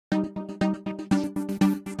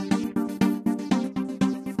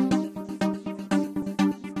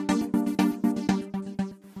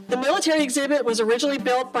military exhibit was originally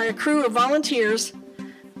built by a crew of volunteers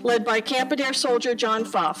led by Camp-Adair soldier John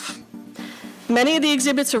Pfaff. Many of the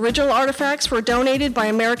exhibit's original artifacts were donated by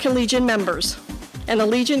American Legion members, and the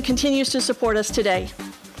Legion continues to support us today.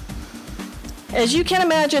 As you can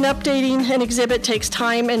imagine, updating an exhibit takes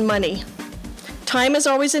time and money. Time is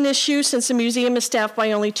always an issue since the museum is staffed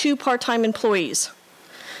by only 2 part-time employees,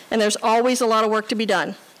 and there's always a lot of work to be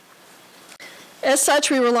done. As such,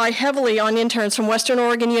 we rely heavily on interns from Western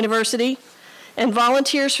Oregon University and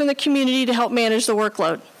volunteers from the community to help manage the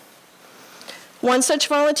workload. One such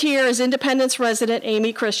volunteer is Independence resident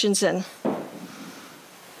Amy Christensen.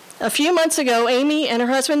 A few months ago, Amy and her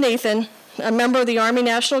husband Nathan, a member of the Army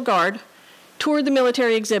National Guard, toured the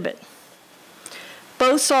military exhibit.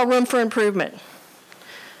 Both saw room for improvement.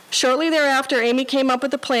 Shortly thereafter, Amy came up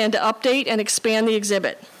with a plan to update and expand the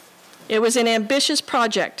exhibit. It was an ambitious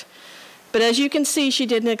project, but as you can see, she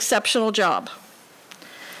did an exceptional job.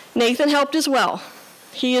 Nathan helped as well.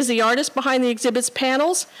 He is the artist behind the exhibit's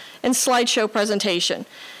panels and slideshow presentation,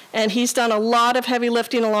 and he's done a lot of heavy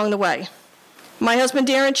lifting along the way. My husband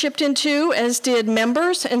Darren chipped in too, as did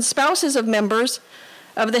members and spouses of members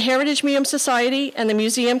of the Heritage Museum Society and the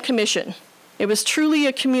Museum Commission. It was truly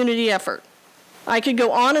a community effort. I could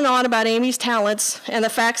go on and on about Amy's talents and the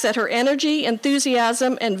facts that her energy,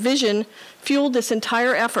 enthusiasm, and vision fueled this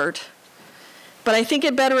entire effort, but I think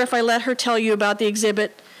it better if I let her tell you about the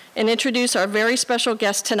exhibit and introduce our very special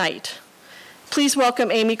guest tonight. Please welcome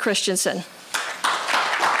Amy Christensen.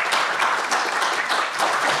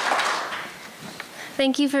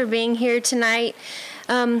 Thank you for being here tonight.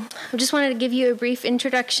 I just wanted to give you a brief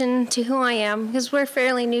introduction to who I am, because we're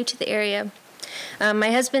fairly new to the area. My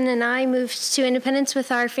husband and I moved to Independence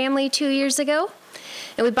with our family 2 years ago,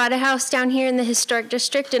 and we bought a house down here in the historic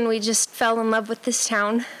district, and we just fell in love with this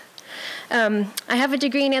town. I have a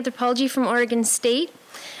degree in anthropology from Oregon State,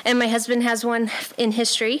 and my husband has one in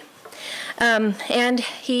history, and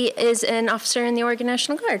he is an officer in the Oregon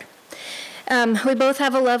National Guard. We both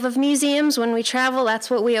have a love of museums. When we travel, that's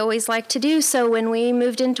what we always like to do. So when we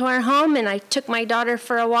moved into our home and I took my daughter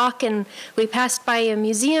for a walk and we passed by a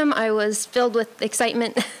museum, I was filled with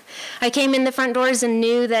excitement. I came in the front doors and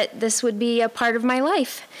knew that this would be a part of my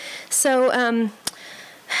life. So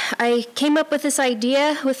I came up with this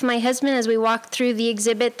idea with my husband as we walked through the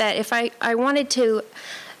exhibit that if I wanted to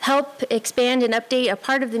help expand and update a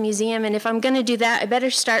part of the museum, and if I'm going to do that, I better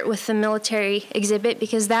start with the military exhibit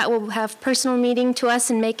because that will have personal meaning to us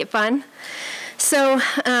and make it fun. So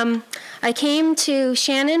I came to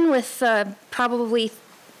Shannon with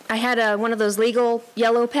I had one of those legal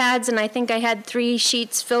yellow pads, and I think I had 3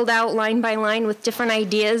 sheets filled out line by line with different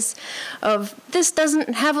ideas of this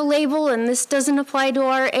doesn't have a label and this doesn't apply to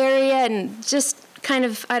our area, and just kind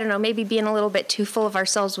of, I don't know, maybe being a little bit too full of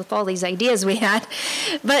ourselves with all these ideas we had.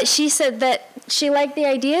 But she said that she liked the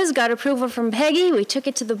ideas, got approval from Peggy, we took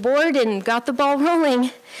it to the board and got the ball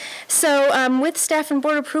rolling. So with staff and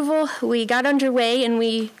board approval, we got underway and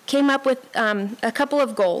we came up with a couple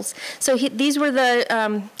of goals. So these were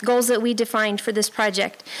the goals that we defined for this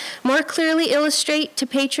project. More clearly illustrate to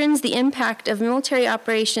patrons the impact of military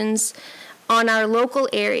operations on our local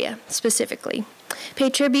area specifically. Pay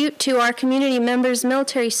tribute to our community members'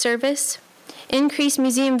 military service, increase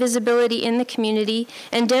museum visibility in the community,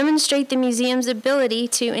 and demonstrate the museum's ability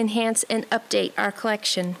to enhance and update our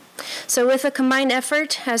collection. So with a combined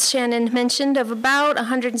effort, as Shannon mentioned, of about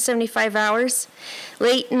 175 hours,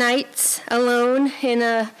 late nights alone in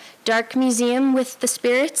a dark museum with the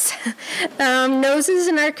spirits, noses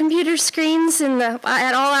in our computer screens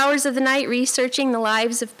at all hours of the night researching the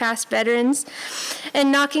lives of past veterans,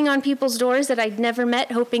 and knocking on people's doors that I'd never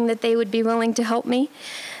met, hoping that they would be willing to help me.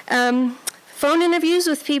 Phone interviews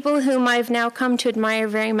with people whom I've now come to admire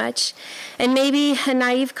very much, and maybe a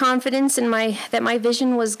naive confidence in that my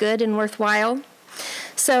vision was good and worthwhile.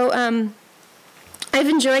 So I've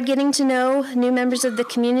enjoyed getting to know new members of the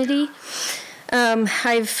community.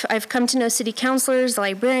 I've come to know city councilors,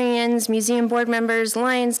 librarians, museum board members,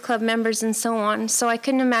 Lions Club members, and so on. So I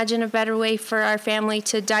couldn't imagine a better way for our family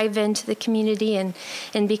to dive into the community and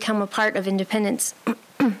become a part of Independence.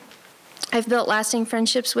 I've built lasting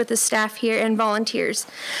friendships with the staff here and volunteers,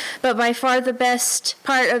 but by far the best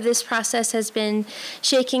part of this process has been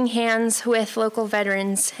shaking hands with local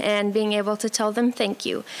veterans and being able to tell them thank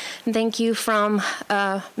you. And thank you from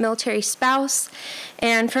a military spouse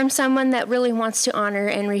and from someone that really wants to honor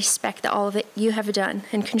and respect all that you have done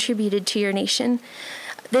and contributed to your nation.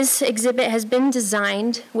 This exhibit has been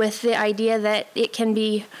designed with the idea that it can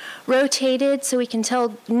be rotated so we can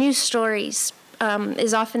tell new stories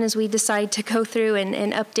as often as we decide to go through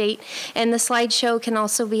and update. And the slideshow can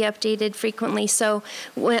also be updated frequently. So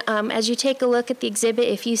as you take a look at the exhibit,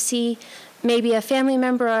 if you see maybe a family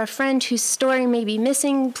member or a friend whose story may be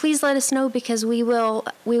missing, please let us know, because we will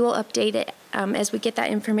update it as we get that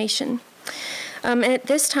information. At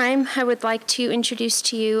this time, I would like to introduce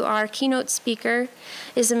to you our keynote speaker.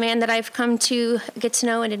 Is a man that I've come to get to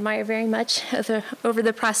know and admire very much over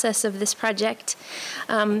the process of this project.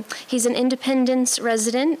 He's an Independence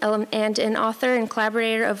resident and an author and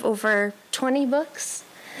collaborator of over 20 books.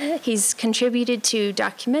 He's contributed to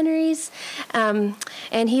documentaries, and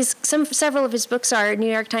several of his books are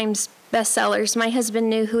New York Times bestsellers. My husband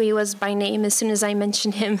knew who he was by name as soon as I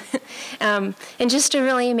mentioned him. And just a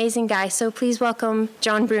really amazing guy. So please welcome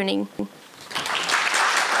John Bruning.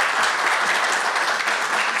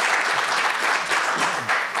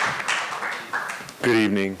 Good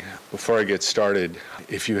evening. Before I get started,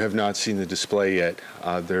 if you have not seen the display yet,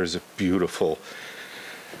 there's a beautiful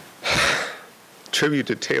tribute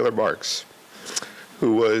to Taylor Marks,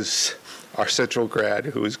 who was our Central grad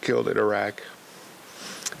who was killed in Iraq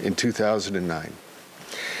in 2009.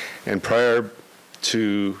 And prior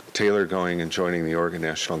to Taylor going and joining the Oregon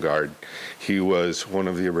National Guard, he was one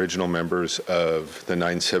of the original members of the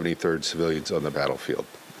 973rd Civilians on the Battlefield.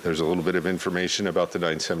 There's a little bit of information about the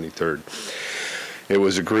 973rd. It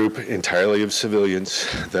was a group entirely of civilians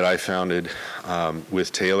that I founded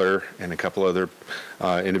with Taylor and a couple other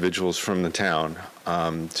individuals from the town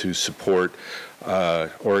to support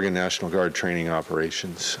Oregon National Guard training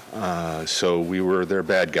operations. So we were their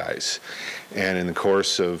bad guys. And in the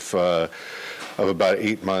course of about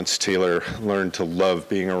 8 months, Taylor learned to love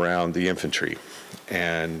being around the infantry.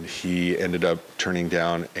 And he ended up turning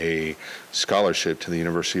down a scholarship to the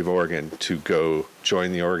University of Oregon to go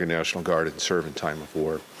join the Oregon National Guard and serve in time of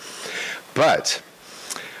war. But,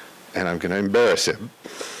 and I'm going to embarrass him,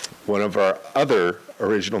 one of our other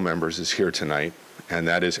original members is here tonight, and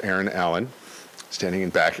that is Aaron Allen, standing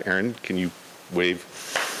in back. Aaron, can you wave?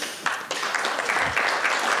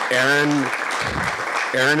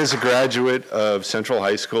 Aaron is a graduate of Central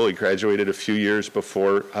High School. He graduated a few years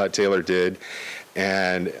before Taylor did.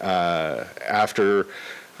 And after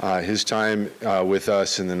his time with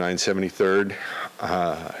us in the 973rd,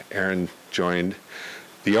 Aaron joined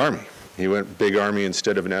the Army. He went big Army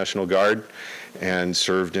instead of National Guard and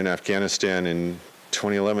served in Afghanistan in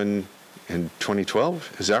 2011 and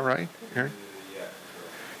 2012. Is that right, Aaron?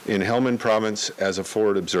 Yeah. In Helmand Province as a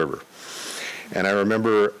forward observer. And I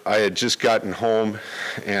remember I had just gotten home,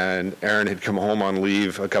 and Aaron had come home on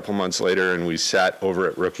leave a couple months later, and we sat over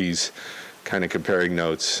at Rookies kind of comparing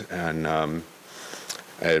notes, and I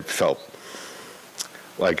had felt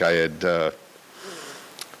like I had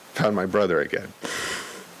found my brother again.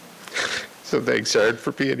 So thanks, Aaron,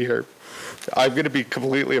 for being here. I'm going to be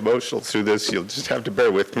completely emotional through this. You'll just have to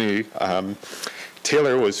bear with me.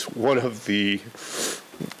 Taylor was one of the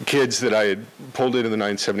kids that I had pulled into the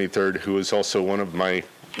 973rd, who was also one of my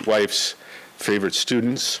wife's favorite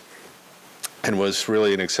students, and was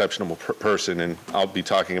really an exceptional person, and I'll be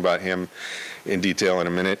talking about him in detail in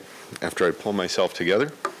a minute after I pull myself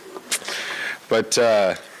together. But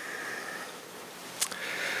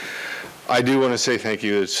I do want to say thank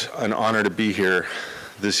you. It's an honor to be here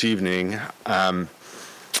this evening.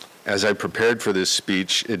 As I prepared for this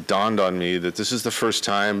speech, it dawned on me that this is the first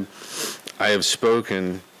time I have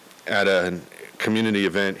spoken at a community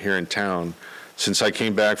event here in town since I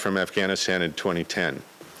came back from Afghanistan in 2010.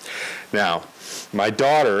 Now, my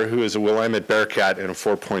daughter, who is a Willamette Bearcat and a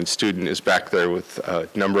 4-point student, is back there with a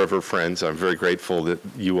number of her friends. I'm very grateful that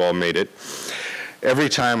you all made it. Every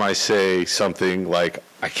time I say something like,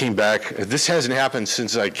 I came back, this hasn't happened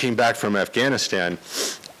since I came back from Afghanistan,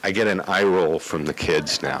 I get an eye roll from the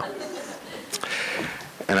kids now.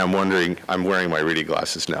 And I'm wondering, I'm wearing my reading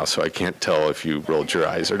glasses now, so I can't tell if you rolled your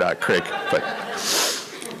eyes or not, Crick. But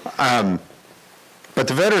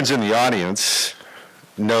the veterans in the audience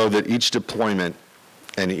know that each deployment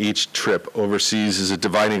and each trip overseas is a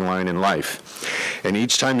dividing line in life. And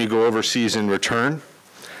each time you go overseas and return,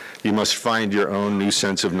 you must find your own new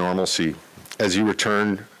sense of normalcy as you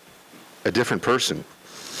return a different person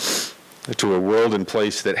to a world and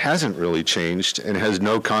place that hasn't really changed and has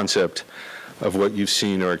no concept of what you've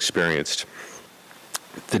seen or experienced.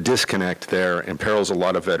 The disconnect there imperils a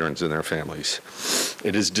lot of veterans and their families.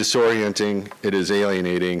 It is disorienting, it is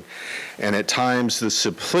alienating, and at times the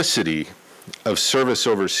simplicity of service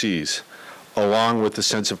overseas, along with the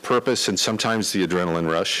sense of purpose and sometimes the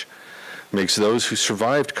adrenaline rush, makes those who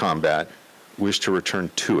survived combat wish to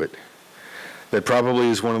return to it. that probably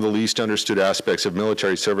is one of the least understood aspects of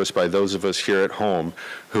military service by those of us here at home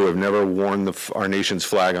who have never worn our nation's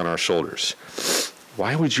flag on our shoulders.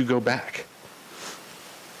 Why would you go back?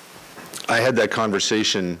 I had that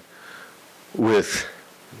conversation with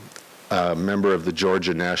a member of the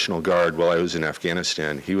Georgia National Guard while I was in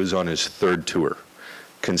Afghanistan. He was on his third tour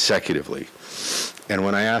consecutively. And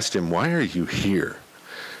when I asked him, why are you here?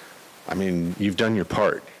 I mean, you've done your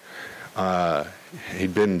part.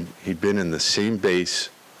 He'd been in the same base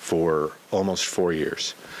for almost 4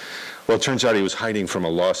 years. Well, it turns out he was hiding from a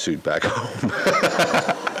lawsuit back home.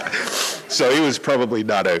 So he was probably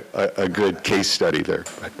not a good case study there.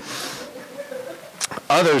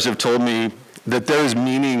 Others have told me that there is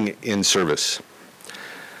meaning in service.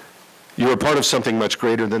 You are part of something much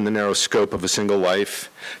greater than the narrow scope of a single life.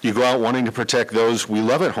 You go out wanting to protect those we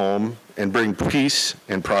love at home and bring peace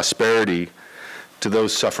and prosperity to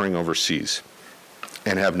those suffering overseas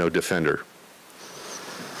and have no defender.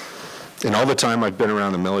 And all the time I've been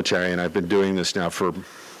around the military, and I've been doing this now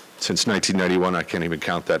since 1991, I can't even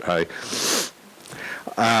count that high.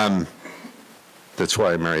 That's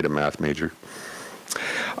why I married a math major.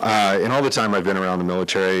 And all the time I've been around the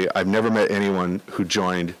military, I've never met anyone who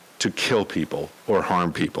joined to kill people or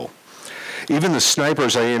harm people. Even the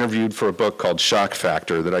snipers I interviewed for a book called Shock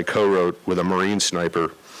Factor that I co-wrote with a Marine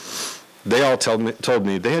sniper, they all told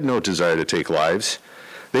me they had no desire to take lives.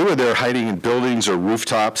 They were there hiding in buildings or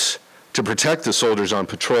rooftops to protect the soldiers on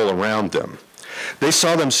patrol around them. They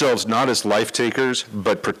saw themselves not as life takers,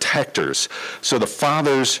 but protectors, so the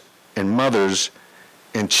fathers and mothers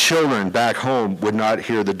and children back home would not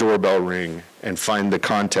hear the doorbell ring and find the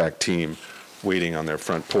contact team waiting on their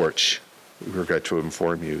front porch. We regret to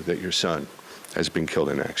inform you that your son has been killed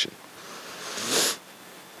in action.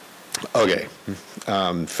 Okay,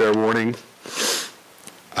 fair warning.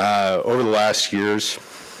 Over the last years,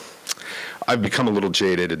 I've become a little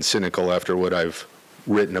jaded and cynical after what I've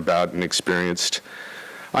written about and experienced.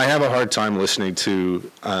 I have a hard time listening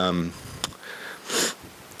to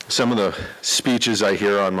some of the speeches I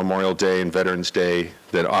hear on Memorial Day and Veterans Day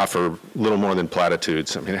that offer little more than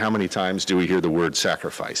platitudes. I mean, how many times do we hear the word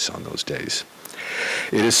sacrifice on those days?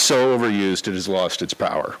 It is so overused, it has lost its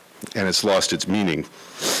power, and it's lost its meaning.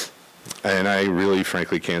 And I really,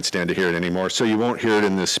 frankly, can't stand to hear it anymore, so you won't hear it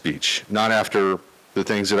in this speech. Not after the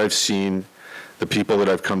things that I've seen, the people that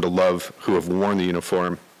I've come to love who have worn the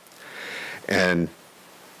uniform, and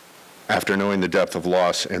after knowing the depth of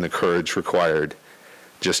loss and the courage required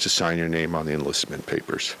just to sign your name on the enlistment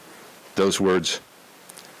papers. Those words,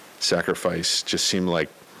 sacrifice, just seem like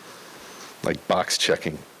box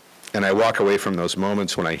checking. And I walk away from those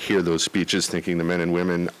moments when I hear those speeches thinking the men and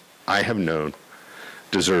women I have known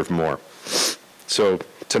deserve more. So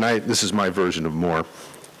tonight, this is my version of more.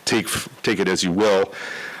 Take it as you will.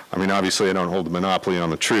 I mean, obviously I don't hold the monopoly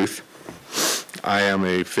on the truth. I am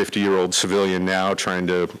a 50-year-old civilian now trying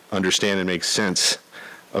to understand and make sense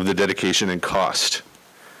of the dedication and cost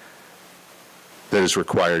that is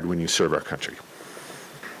required when you serve our country.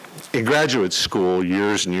 In graduate school,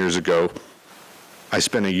 years and years ago, I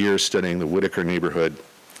spent a year studying the Whitaker neighborhood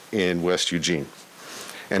in West Eugene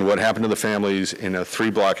and what happened to the families in a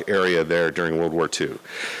 3-block area there during World War II.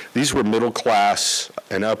 These were middle class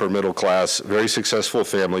and upper middle class, very successful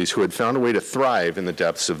families who had found a way to thrive in the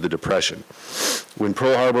depths of the Depression. When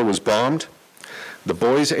Pearl Harbor was bombed, the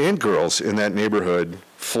boys and girls in that neighborhood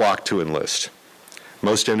flocked to enlist.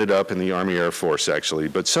 Most ended up in the Army Air Force, actually,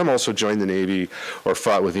 but some also joined the Navy or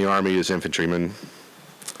fought with the Army as infantrymen.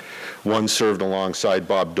 One served alongside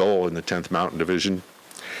Bob Dole in the 10th Mountain Division.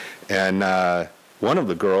 And one of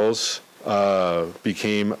the girls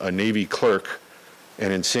became a Navy clerk,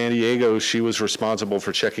 and in San Diego, she was responsible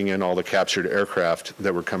for checking in all the captured aircraft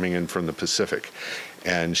that were coming in from the Pacific.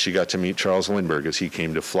 And she got to meet Charles Lindbergh as he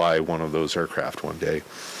came to fly one of those aircraft one day.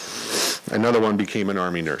 Another one became an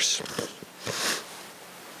Army nurse.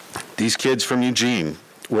 These kids from Eugene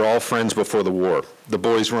were all friends before the war. The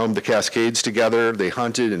boys roamed the Cascades together. They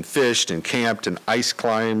hunted and fished and camped and ice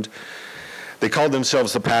climbed. They called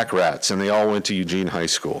themselves the Pack Rats, and they all went to Eugene High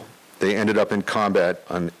School. They ended up in combat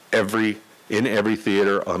in every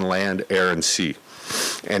theater on land, air, and sea.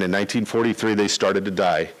 And in 1943, they started to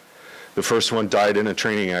die. The first one died in a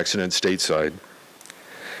training accident stateside.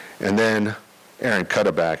 And then Aaron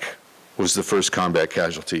Cutterback was the first combat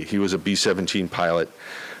casualty. He was a B-17 pilot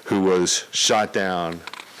who was shot down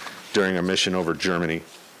during a mission over Germany.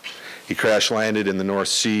 He crash-landed in the North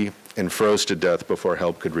Sea and froze to death before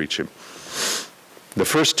help could reach him. The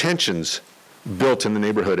first tensions built in the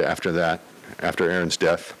neighborhood after that, after Aaron's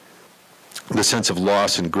death. The sense of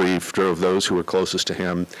loss and grief drove those who were closest to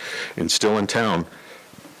him and still in town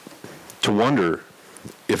to wonder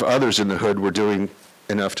if others in the hood were doing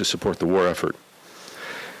enough to support the war effort.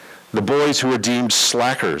 The boys who were deemed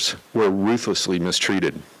slackers were ruthlessly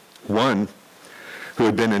mistreated. One, who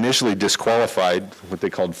had been initially disqualified, what they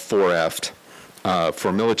called 4F'd,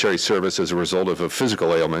 for military service as a result of a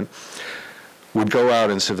physical ailment, would go out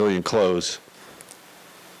in civilian clothes,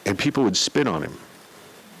 and people would spit on him.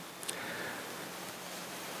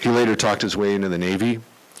 He later talked his way into the Navy,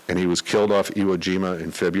 and he was killed off Iwo Jima in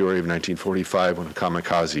February of 1945 when a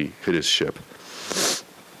kamikaze hit his ship.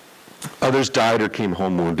 Others died or came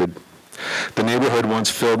home wounded. The neighborhood, once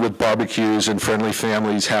filled with barbecues and friendly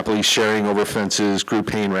families happily sharing over fences, grew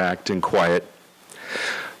pain-racked and quiet.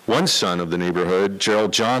 One son of the neighborhood,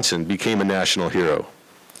 Gerald Johnson, became a national hero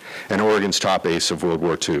and Oregon's top ace of World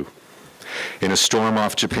War II. In a storm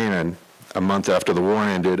off Japan, a month after the war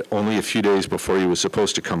ended, only a few days before he was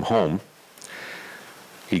supposed to come home,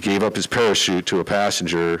 he gave up his parachute to a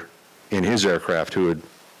passenger in his aircraft who had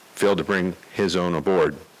failed to bring his own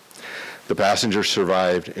aboard. The passenger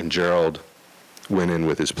survived, and Gerald went in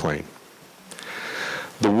with his plane.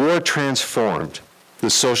 The war transformed the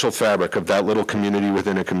social fabric of that little community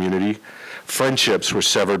within a community. Friendships were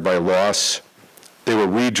severed by loss. They were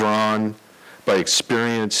redrawn by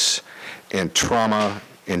experience and trauma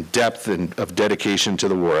and depth of dedication to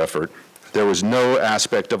the war effort. There was no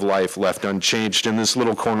aspect of life left unchanged in this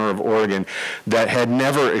little corner of Oregon that had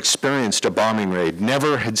never experienced a bombing raid,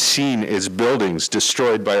 never had seen its buildings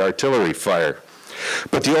destroyed by artillery fire.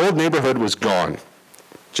 But the old neighborhood was gone,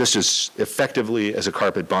 just as effectively as a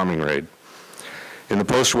carpet bombing raid. In the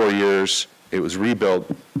post-war years, it was rebuilt,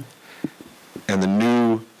 and the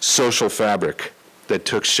new social fabric that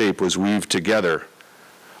took shape was weaved together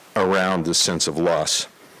around the sense of loss.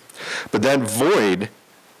 But that void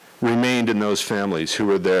remained in those families who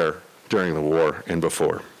were there during the war and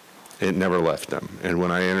before. It never left them. And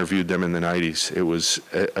when I interviewed them in the 90s, it was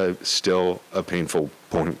still a painful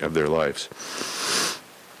point of their lives.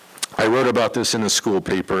 I wrote about this in a school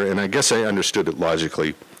paper, and I guess I understood it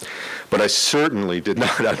logically, but I certainly did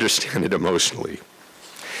not understand it emotionally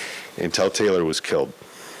until Taylor was killed.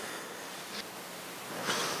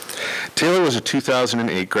 Taylor was a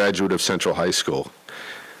 2008 graduate of Central High School.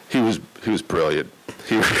 He was brilliant.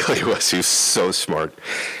 He really was. He was so smart.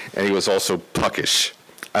 And he was also puckish.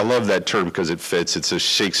 I love that term because it fits. It's a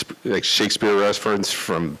Shakespeare reference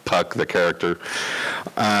from Puck, the character.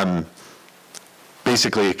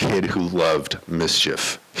 Basically a kid who loved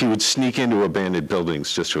mischief. He would sneak into abandoned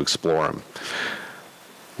buildings just to explore them.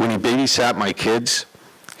 When he babysat my kids,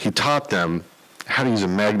 he taught them how to use a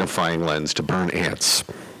magnifying lens to burn ants.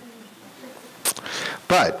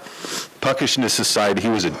 But puckishness aside, he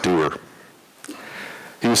was a doer.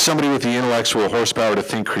 He was somebody with the intellectual horsepower to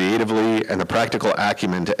think creatively and the practical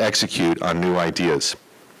acumen to execute on new ideas.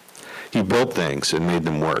 He built things and made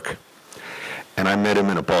them work. And I met him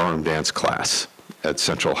in a ballroom dance class at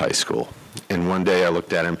Central High School. And one day I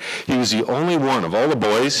looked at him. He was the only one of all the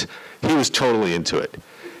boys, he was totally into it.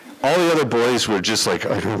 All the other boys were just like,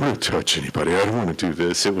 I don't want to touch anybody. I don't want to do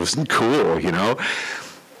this. It wasn't cool, you know?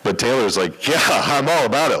 But Taylor's like, yeah, I'm all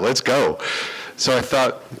about it. Let's go. So I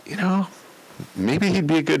thought, you know, maybe he'd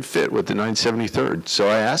be a good fit with the 973rd. So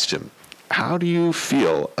I asked him, how do you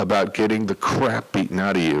feel about getting the crap beaten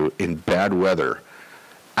out of you in bad weather,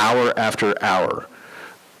 hour after hour,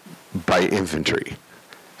 by infantry?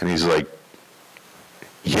 And he's like,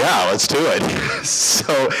 yeah, let's do it.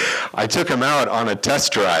 So I took him out on a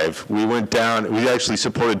test drive. We went down, we actually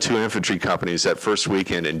supported 2 infantry companies that first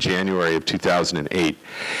weekend in January of 2008.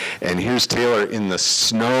 And here's Taylor in the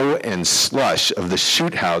snow and slush of the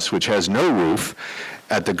shoot house, which has no roof,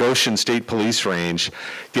 at the Goshen State Police Range,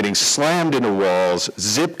 getting slammed into walls,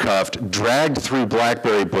 zip-cuffed, dragged through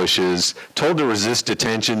blackberry bushes, told to resist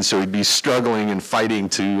detention, so he'd be struggling and fighting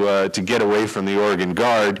to get away from the Oregon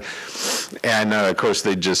Guard. And of course,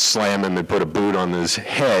 they'd just slam him and put a boot on his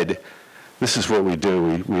head. This is what we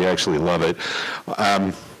do. We actually love it.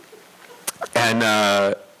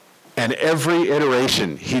 And every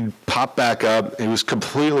iteration, he'd pop back up. He was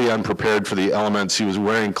completely unprepared for the elements. He was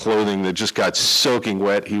wearing clothing that just got soaking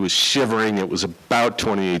wet. He was shivering. It was about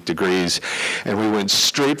 28 degrees. And we went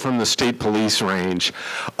straight from the state police range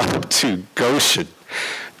up to Goshen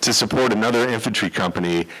to support another infantry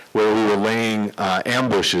company where we were laying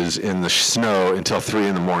ambushes in the snow until 3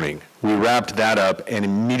 in the morning. We wrapped that up and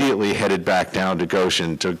immediately headed back down to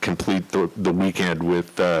Goshen to complete the weekend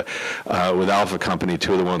with Alpha Company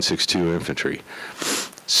 2 of the 162 Infantry.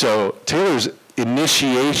 So Taylor's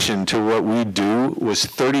initiation to what we do was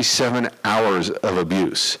 37 hours of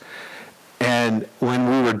abuse. And when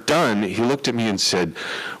we were done, he looked at me and said,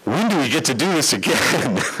 when do we get to do this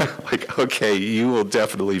again? Like, okay, you will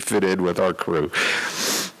definitely fit in with our crew.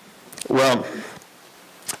 Well,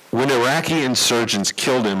 when Iraqi insurgents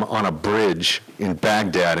killed him on a bridge in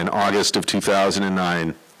Baghdad in August of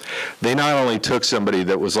 2009, they not only took somebody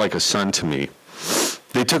that was like a son to me,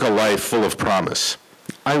 they took a life full of promise.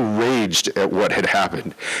 I raged at what had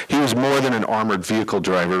happened. He was more than an armored vehicle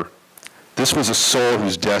driver. This was a soul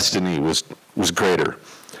whose destiny was greater.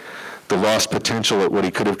 The lost potential at what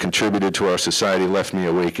he could have contributed to our society left me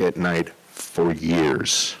awake at night for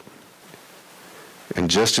years. And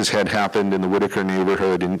just as had happened in the Whitaker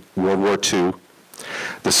neighborhood in World War II,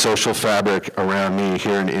 the social fabric around me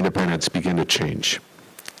here in Independence began to change.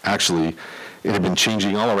 Actually, it had been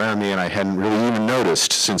changing all around me, and I hadn't really even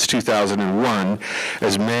noticed since 2001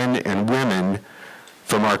 as men and women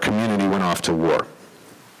from our community went off to war.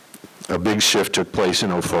 A big shift took place in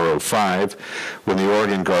 04-05 when the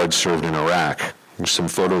Oregon Guard served in Iraq. There's some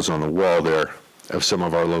photos on the wall there of some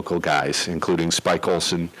of our local guys, including Spike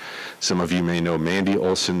Olson. Some of you may know Mandy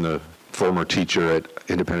Olson, the former teacher at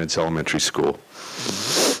Independence Elementary School.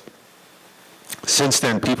 Since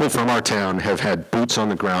then, people from our town have had boots on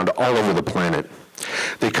the ground all over the planet.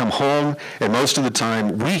 They come home, and most of the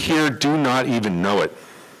time, we here do not even know it.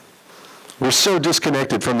 We're so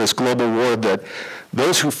disconnected from this global war that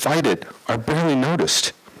those who fight it are barely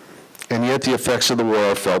noticed. And yet the effects of the war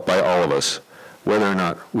are felt by all of us, whether or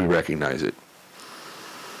not we recognize it.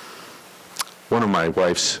 One of my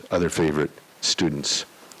wife's other favorite students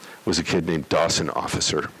was a kid named Dawson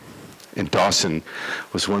Officer. And Dawson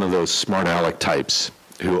was one of those smart aleck types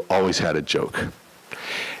who always had a joke.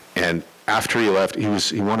 And after he left,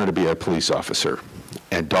 he wanted to be a police officer.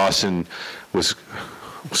 And Dawson was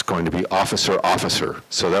going to be officer.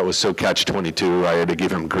 So that was so catch-22. I had to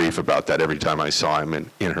give him grief about that every time I saw him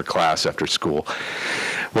in her class after school.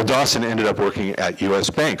 Well, Dawson ended up working at U.S.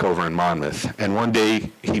 Bank over in Monmouth. And one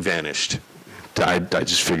day, he vanished. I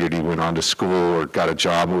just figured he went on to school or got a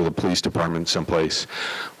job with a police department someplace.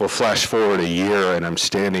 Well, flash forward a year, and I'm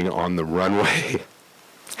standing on the runway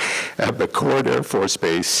at McCord Air Force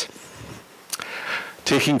Base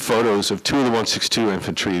taking photos of 2 of the 162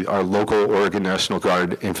 Infantry, our local Oregon National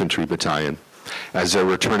Guard Infantry Battalion, as they're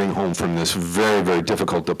returning home from this very, very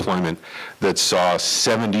difficult deployment that saw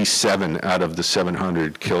 77 out of the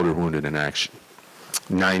 700 killed or wounded in action.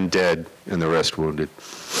 9 dead and the rest wounded.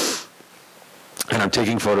 And I'm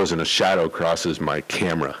taking photos, and a shadow crosses my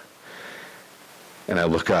camera. And I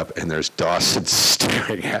look up, and there's Dawson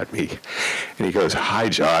staring at me. And he goes, "Hi,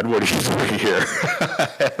 John, what are you doing here?"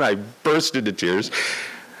 And I burst into tears,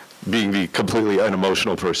 being the completely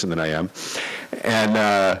unemotional person that I am. And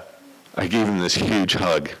I gave him this huge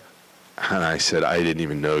hug. And I said, "I didn't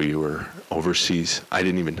even know you were overseas. I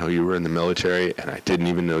didn't even know you were in the military, and I didn't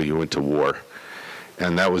even know you went to war."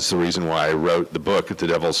 And that was the reason why I wrote the book, The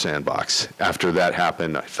Devil's Sandbox. After that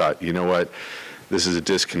happened, I thought, you know what? This is a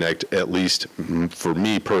disconnect, at least for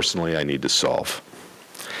me personally, I need to solve.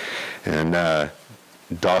 And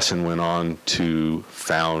Dawson went on to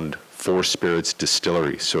found Four Spirits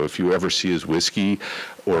Distillery. So if you ever see his whiskey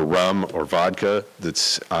or rum or vodka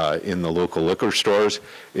that's in the local liquor stores,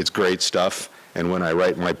 it's great stuff. And when I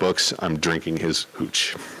write my books, I'm drinking his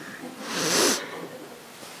hooch.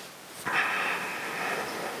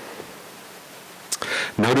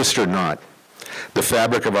 Noticed or not, the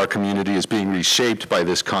fabric of our community is being reshaped by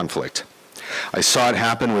this conflict. I saw it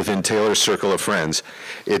happen within Taylor's circle of friends.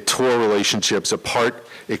 It tore relationships apart.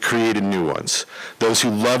 It created new ones. Those who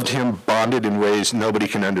loved him bonded in ways nobody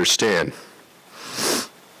can understand.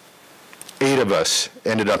 8 of us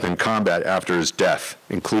ended up in combat after his death,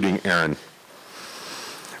 including Aaron.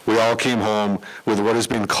 We all came home with what has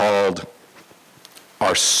been called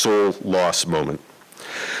our soul loss moment,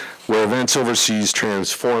 where events overseas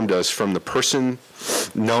transformed us from the person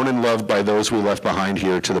known and loved by those we left behind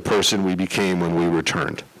here to the person we became when we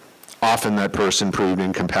returned. Often that person proved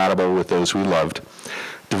incompatible with those we loved.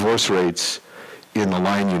 Divorce rates in the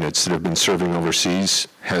line units that have been serving overseas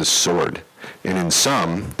has soared. And in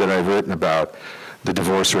some that I've written about, the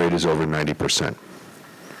divorce rate is over 90%.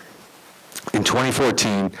 In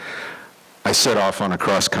 2014, I set off on a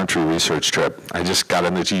cross-country research trip. I just got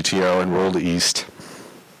in the GTO and rolled east.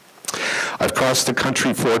 I've crossed the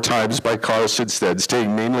country 4 times by car since then,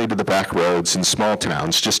 staying mainly to the back roads in small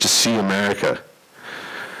towns just to see America.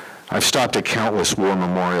 I've stopped at countless war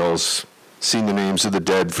memorials, seen the names of the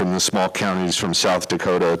dead from the small counties from South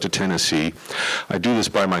Dakota to Tennessee. I do this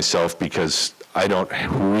by myself because I don't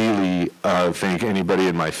really think anybody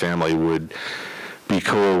in my family would be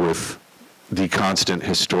cool with the constant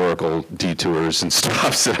historical detours and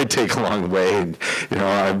stops that I take along the way. And,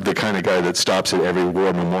 I'm the kind of guy that stops at every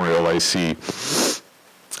war memorial I see.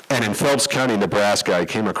 And in Phelps County, Nebraska, I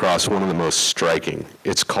came across one of the most striking.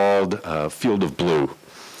 It's called Field of Blue.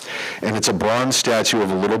 And it's a bronze statue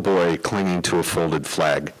of a little boy clinging to a folded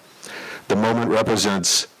flag. The moment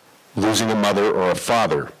represents losing a mother or a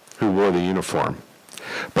father who wore the uniform.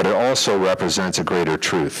 But it also represents a greater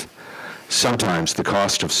truth. Sometimes the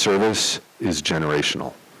cost of service is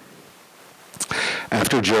generational.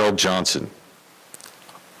 After Gerald Johnson,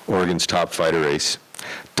 Oregon's top fighter ace,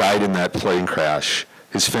 died in that plane crash,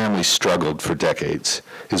 his family struggled for decades.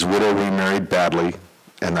 His widow remarried badly,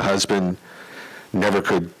 and the husband never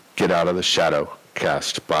could get out of the shadow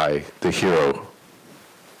cast by the hero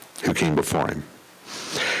who came before him.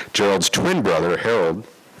 Gerald's twin brother, Harold,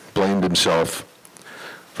 blamed himself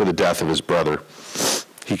for the death of his brother.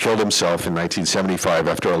 He killed himself in 1975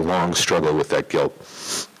 after a long struggle with that guilt.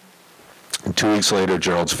 And 2 weeks later,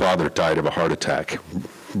 Gerald's father died of a heart attack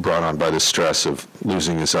brought on by the stress of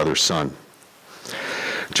losing his other son.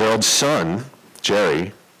 Gerald's son,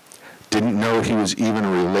 Jerry, didn't know he was even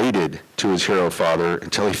related to his hero father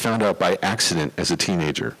until he found out by accident as a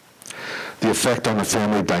teenager. The effect on the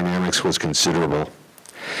family dynamics was considerable.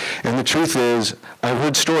 And the truth is, I've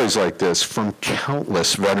heard stories like this from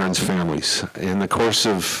countless veterans' families. In the course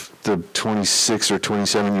of the 26 or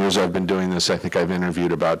 27 years I've been doing this, I think I've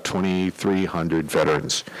interviewed about 2,300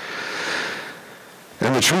 veterans.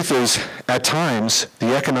 And the truth is, at times,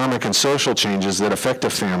 the economic and social changes that affect a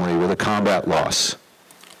family with a combat loss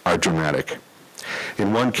are dramatic.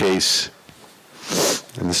 In one case,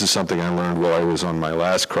 and this is something I learned while I was on my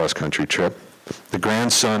last cross-country trip, the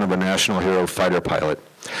grandson of a national hero fighter pilot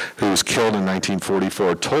who was killed in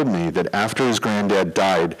 1944 told me that after his granddad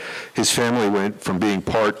died, his family went from being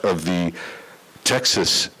part of the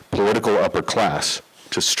Texas political upper class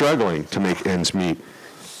to struggling to make ends meet.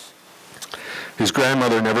 His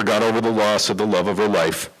grandmother never got over the loss of the love of her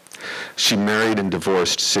life. She married and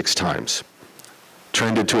divorced 6 times,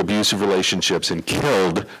 turned into abusive relationships, and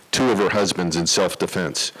killed 2 of her husbands in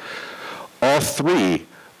self-defense. All 3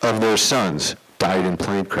 of their sons died in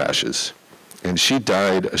plane crashes, and she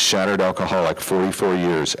died a shattered alcoholic 44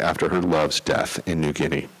 years after her love's death in New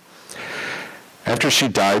Guinea. After she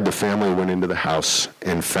died, the family went into the house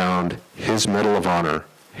and found his Medal of Honor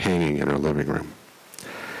hanging in her living room.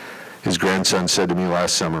 His grandson said to me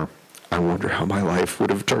last summer, "I wonder how my life would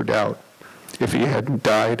have turned out if he hadn't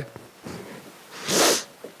died."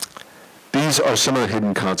 These are some of the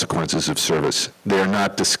hidden consequences of service. They are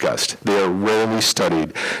not discussed. They are rarely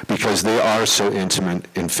studied because they are so intimate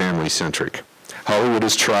and family-centric. Hollywood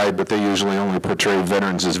has tried, but they usually only portray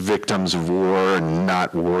veterans as victims of war and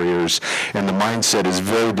not warriors. And the mindset is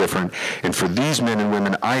very different. And for these men and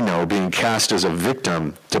women I know, being cast as a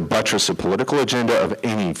victim to buttress a political agenda of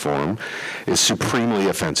any form is supremely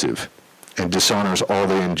offensive and dishonors all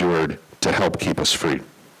they endured to help keep us free.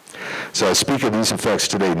 So I speak of these effects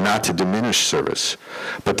today not to diminish service,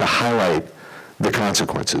 but to highlight the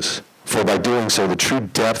consequences. For by doing so, the true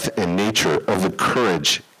depth and nature of the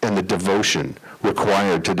courage and the devotion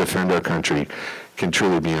required to defend our country can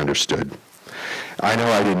truly be understood. I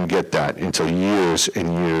know I didn't get that until years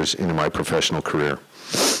and years into my professional career.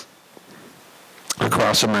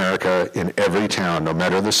 Across America, in every town, no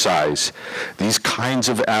matter the size, these kinds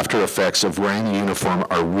of after effects of wearing the uniform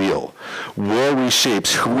are real. War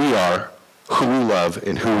reshapes who we are, who we love,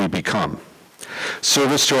 and who we become.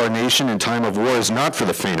 Service to our nation in time of war is not for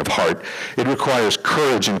the faint of heart. It requires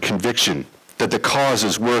courage and conviction that the cause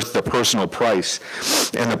is worth the personal price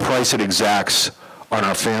and the price it exacts on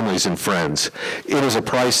our families and friends. It is a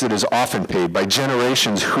price that is often paid by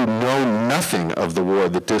generations who know nothing of the war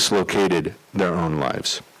that dislocated their own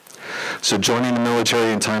lives. So joining the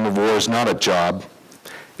military in time of war is not a job.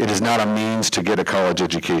 It is not a means to get a college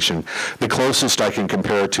education. The closest I can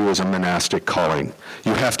compare it to is a monastic calling.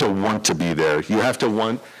 You have to want to be there. You have to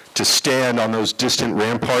want to stand on those distant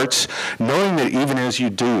ramparts, knowing that even as you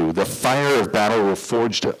do, the fire of battle will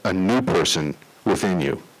forge a new person within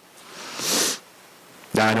you.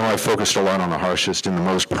 Now, I know I focused a lot on the harshest and the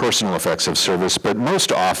most personal effects of service, but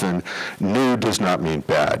most often, new does not mean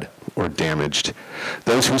bad or damaged.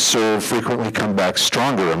 Those who serve frequently come back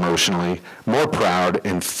stronger emotionally, more proud,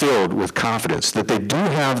 and filled with confidence that they do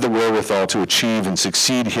have the wherewithal to achieve and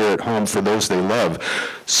succeed here at home for those they love.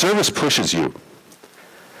 Service pushes you.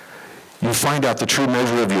 You find out the true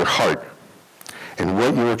measure of your heart and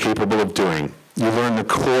what you are capable of doing. You learn the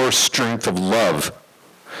core strength of love,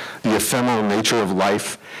 the ephemeral nature of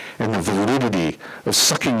life, and the validity of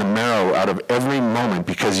sucking the marrow out of every moment,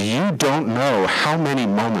 because you don't know how many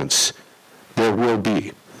moments there will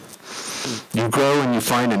be. You grow and you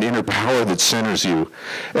find an inner power that centers you.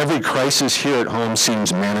 Every crisis here at home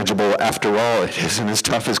seems manageable. After all, it isn't as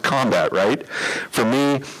tough as combat, right? For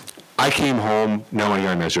me, I came home knowing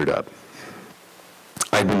I measured up.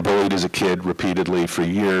 I'd been bullied as a kid repeatedly for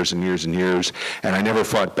years and years and years, and I never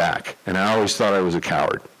fought back. And I always thought I was a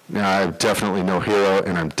coward. Now, I'm definitely no hero,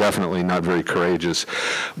 and I'm definitely not very courageous,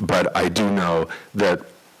 but I do know that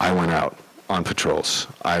I went out on patrols.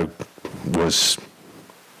 I was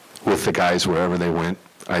with the guys wherever they went.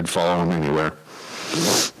 I'd follow them anywhere.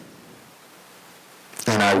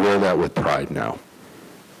 And I wear that with pride now.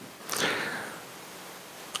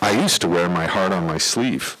 I used to wear my heart on my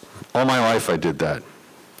sleeve. All my life I did that.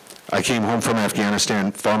 I came home from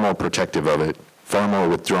Afghanistan far more protective of it, far more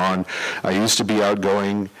withdrawn. I used to be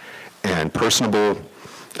outgoing and personable,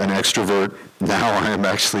 an extrovert. Now I am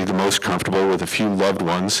actually the most comfortable with a few loved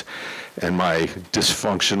ones and my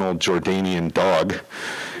dysfunctional Jordanian dog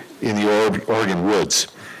in the Oregon woods.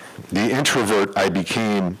 The introvert I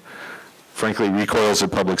became, frankly, recoils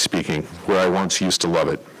at public speaking, where I once used to love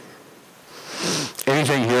it.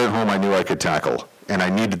 Anything here at home I knew I could tackle, and I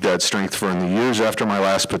needed that strength for in the years after my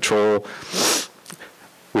last patrol.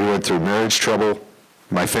 We went through marriage trouble.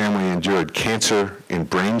 My family endured cancer and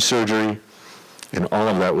brain surgery, and all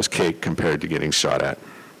of that was cake compared to getting shot at.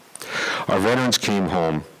 Our veterans came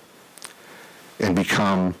home and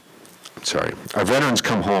our veterans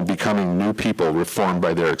come home becoming new people reformed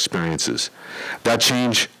by their experiences. That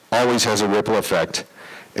change always has a ripple effect,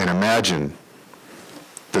 and imagine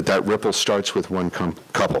that ripple starts with one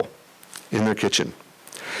couple in their kitchen.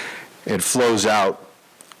 It flows out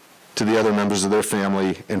to the other members of their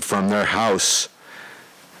family, and from their house,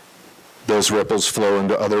 those ripples flow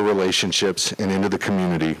into other relationships and into the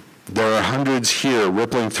community. There are hundreds here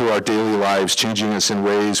rippling through our daily lives, changing us in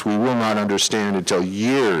ways we will not understand until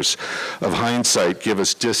years of hindsight give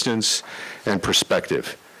us distance and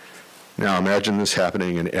perspective. Now imagine this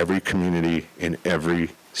happening in every community, in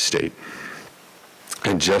every state.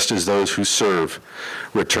 And just as those who serve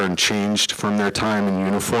return changed from their time in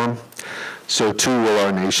uniform, so too will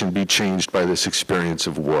our nation be changed by this experience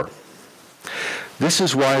of war. This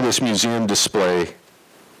is why this museum display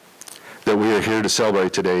that we are here to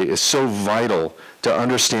celebrate today is so vital to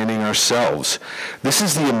understanding ourselves. This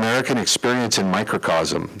is the American experience in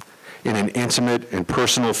microcosm, in an intimate and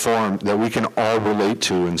personal form that we can all relate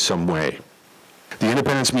to in some way. The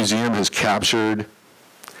Independence Museum has captured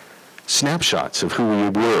snapshots of who we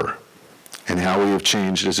were and how we have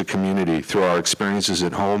changed as a community through our experiences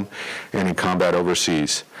at home and in combat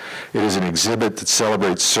overseas. It is an exhibit that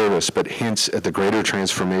celebrates service but hints at the greater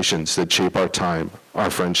transformations that shape our time, our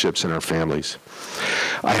friendships, and our families.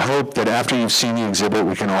 I hope that after you've seen the exhibit,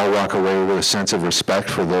 we can all walk away with a sense of respect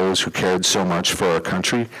for those who cared so much for our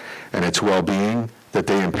country and its well-being that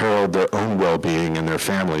they imperiled their own well-being and their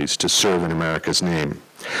families to serve in America's name.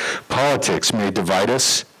 Politics may divide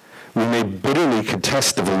us. We may bitterly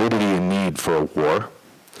contest the validity and need for a war,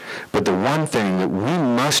 but the one thing that we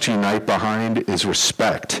must unite behind is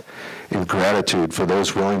respect and gratitude for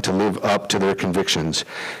those willing to live up to their convictions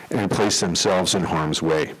and place themselves in harm's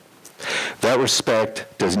way. That respect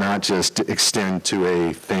does not just extend to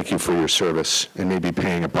a thank you for your service and maybe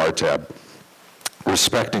paying a bar tab.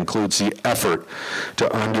 Respect includes the effort to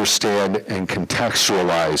understand and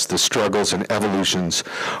contextualize the struggles and evolutions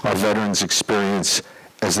our veterans experience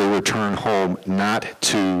as they return home, not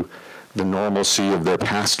to the normalcy of their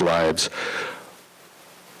past lives,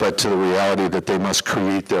 but to the reality that they must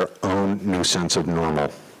create their own new sense of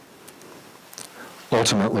normal.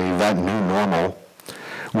 Ultimately, that new normal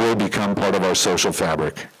will become part of our social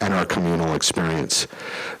fabric and our communal experience.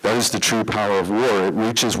 That is the true power of war. It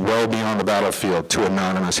reaches well beyond the battlefield to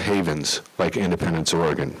anonymous havens like Independence,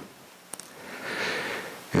 Oregon.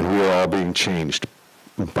 And we are all being changed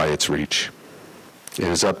by its reach. It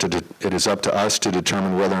is up to us to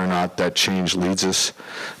determine whether or not that change leads us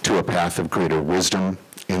to a path of greater wisdom,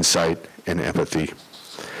 insight, and empathy.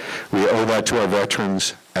 We owe that to our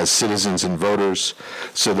veterans as citizens and voters,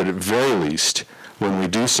 so that at very least, when we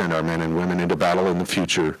do send our men and women into battle in the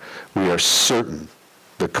future, we are certain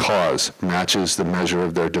the cause matches the measure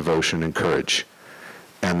of their devotion and courage,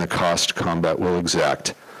 and the cost combat will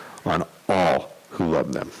exact on all who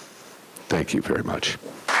love them. Thank you very much.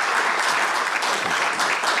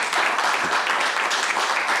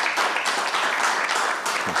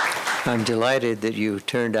 I'm delighted that you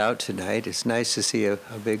turned out tonight. It's nice to see a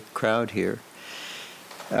big crowd here.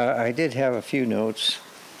 I did have a few notes.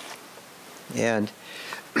 And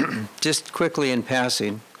just quickly in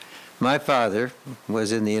passing, my father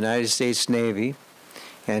was in the United States Navy.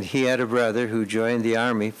 And he had a brother who joined the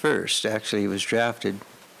Army first. Actually, he was drafted.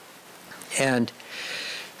 And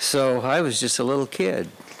so I was just a little kid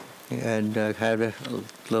and had a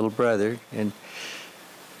little brother. And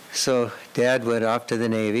so Dad went off to the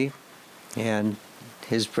Navy, and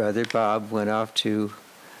his brother, Bob, went off to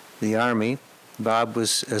the Army. Bob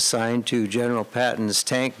was assigned to General Patton's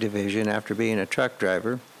tank division after being a truck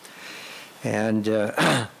driver. And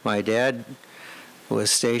my dad was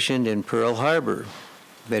stationed in Pearl Harbor,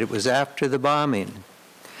 but it was after the bombing.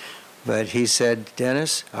 But he said,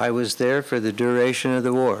 Dennis, I was there for the duration of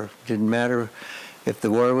the war. Didn't matter if the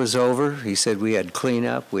war was over. He said we had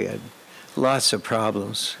cleanup, we had lots of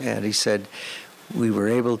problems. And he said we were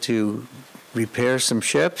able to repair some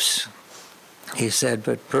ships. He said,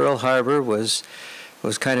 but Pearl Harbor was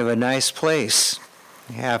kind of a nice place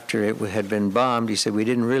after it had been bombed. He said we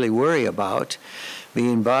didn't really worry about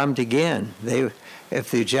being bombed again. If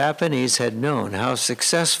the Japanese had known how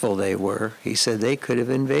successful they were, he said they could have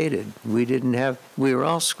invaded. We were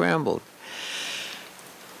all scrambled.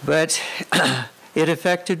 But it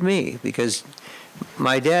affected me because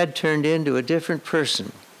my dad turned into a different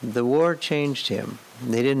person. The war changed him.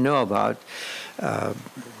 They didn't know about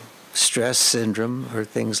stress syndrome or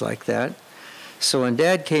things like that. So when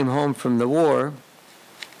Dad came home from the war,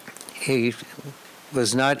 he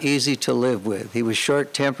was not easy to live with. He was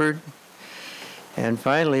short-tempered. And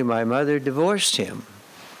finally, my mother divorced him.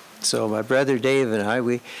 So my brother Dave and I,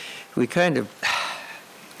 we kind of,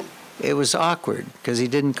 it was awkward because he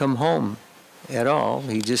didn't come home at all.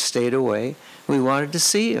 He just stayed away. We wanted to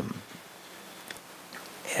see him.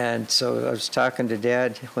 And so I was talking to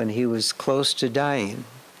Dad when he was close to dying.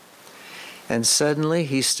 And suddenly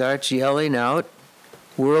he starts yelling out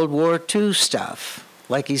World War II stuff,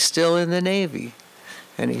 like he's still in the Navy.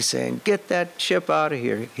 And he's saying, get that ship out of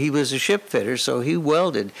here. He was a ship fitter, so he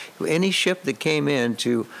welded. Any ship that came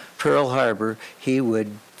into Pearl Harbor, he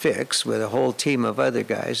would fix with a whole team of other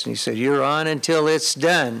guys. And he said, you're on until it's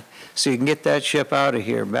done, so you can get that ship out of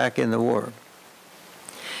here, back in the war.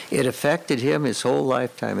 It affected him his whole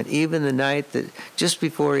lifetime. And even the night that, just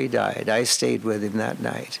before he died, I stayed with him that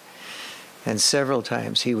night. And several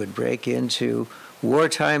times he would break into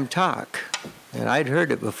wartime talk. And I'd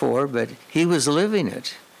heard it before, but he was living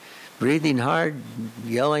it, breathing hard,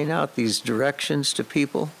 yelling out these directions to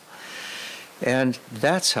people. And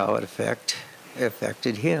that's how it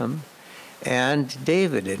affected him and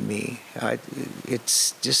David and me.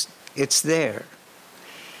 It's there.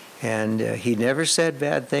 And he never said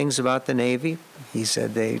bad things about the Navy. He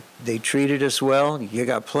said they treated us well. You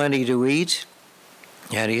got plenty to eat.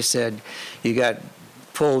 And he said, you got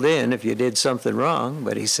pulled in if you did something wrong,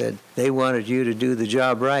 but he said they wanted you to do the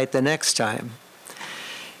job right the next time.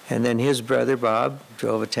 And then his brother Bob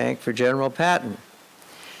drove a tank for General Patton.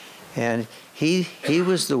 And he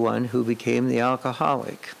was the one who became the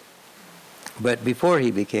alcoholic. But before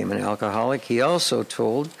he became an alcoholic, he also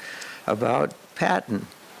told about Patton.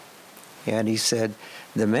 And he said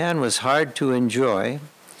the man was hard to enjoy,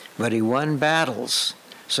 but he won battles.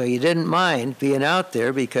 So he didn't mind being out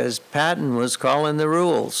there because Patton was calling the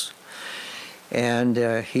rules.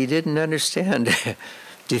 And he didn't understand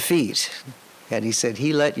defeat. And he said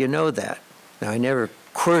he let you know that. Now, he never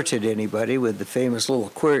quirted anybody with the famous little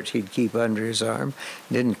quirt he'd keep under his arm.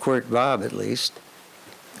 Didn't quirt Bob, at least.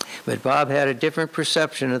 But Bob had a different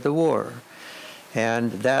perception of the war.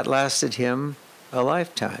 And that lasted him a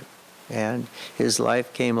lifetime. And his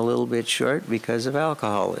life came a little bit short because of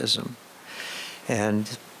alcoholism.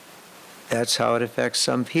 And that's how it affects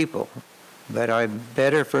some people. But I'm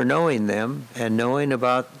better for knowing them and knowing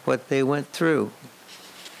about what they went through.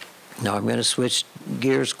 Now I'm going to switch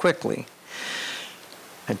gears quickly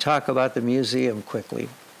and talk about the museum quickly.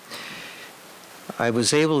 I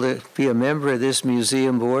was able to be a member of this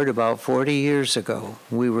museum board about 40 years ago.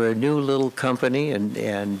 We were a new little company and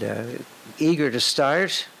eager to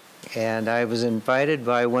start. And I was invited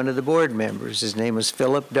by one of the board members. His name was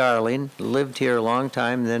Philip Darling, lived here a long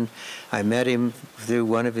time. Then I met him through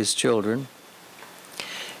one of his children.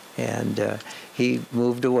 And he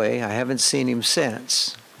moved away. I haven't seen him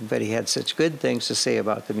since. But he had such good things to say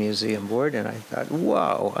about the museum board. And I thought,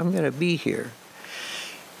 wow, I'm going to be here.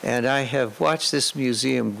 And I have watched this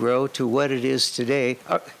museum grow to what it is today.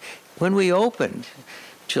 When we opened,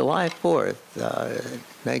 July 4th,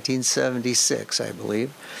 1976, I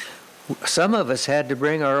believe, some of us had to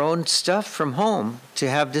bring our own stuff from home to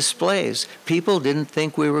have displays. People didn't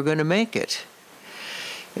think we were going to make it.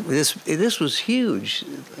 This was huge,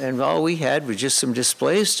 and all we had was just some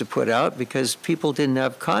displays to put out because people didn't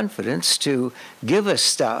have confidence to give us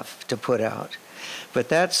stuff to put out. But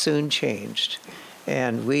that soon changed.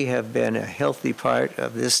 And we have been a healthy part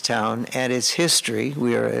of this town and its history.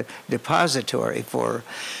 We are a depository for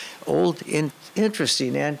old,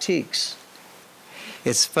 interesting antiques.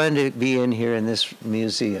 It's fun to be in here in this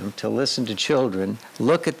museum, to listen to children,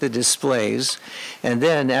 look at the displays, and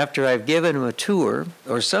then after I've given them a tour,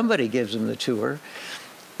 or somebody gives them the tour,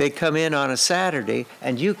 they come in on a Saturday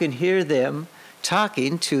and you can hear them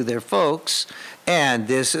talking to their folks, and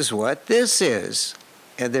this is what this is.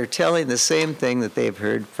 And they're telling the same thing that they've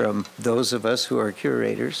heard from those of us who are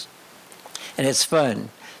curators. And it's fun.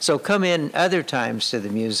 So come in other times to the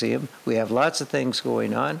museum. We have lots of things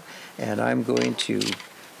going on, and I'm going to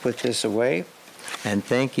put this away. And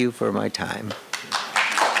thank you for my time.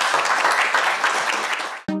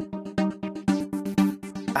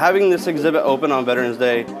 Having this exhibit open on Veterans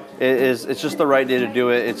Day it's just the right day to do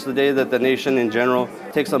it. It's the day that the nation in general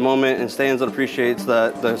takes a moment and stands and appreciates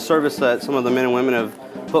the service that some of the men and women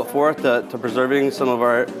have put forth to preserving some of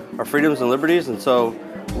our freedoms and liberties. And so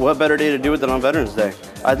what better day to do it than on Veterans Day?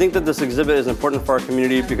 I think that this exhibit is important for our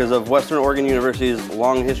community because of Western Oregon University's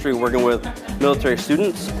long history working with military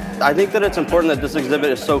students. I think that it's important that this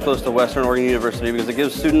exhibit is so close to Western Oregon University because it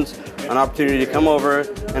gives students an opportunity to come over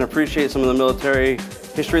and appreciate some of the military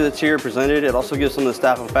history that's here presented. It also gives some of the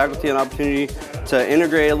staff and faculty an opportunity to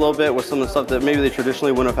integrate a little bit with some of the stuff that maybe they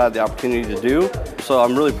traditionally wouldn't have had the opportunity to do. So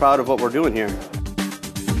I'm really proud of what we're doing here.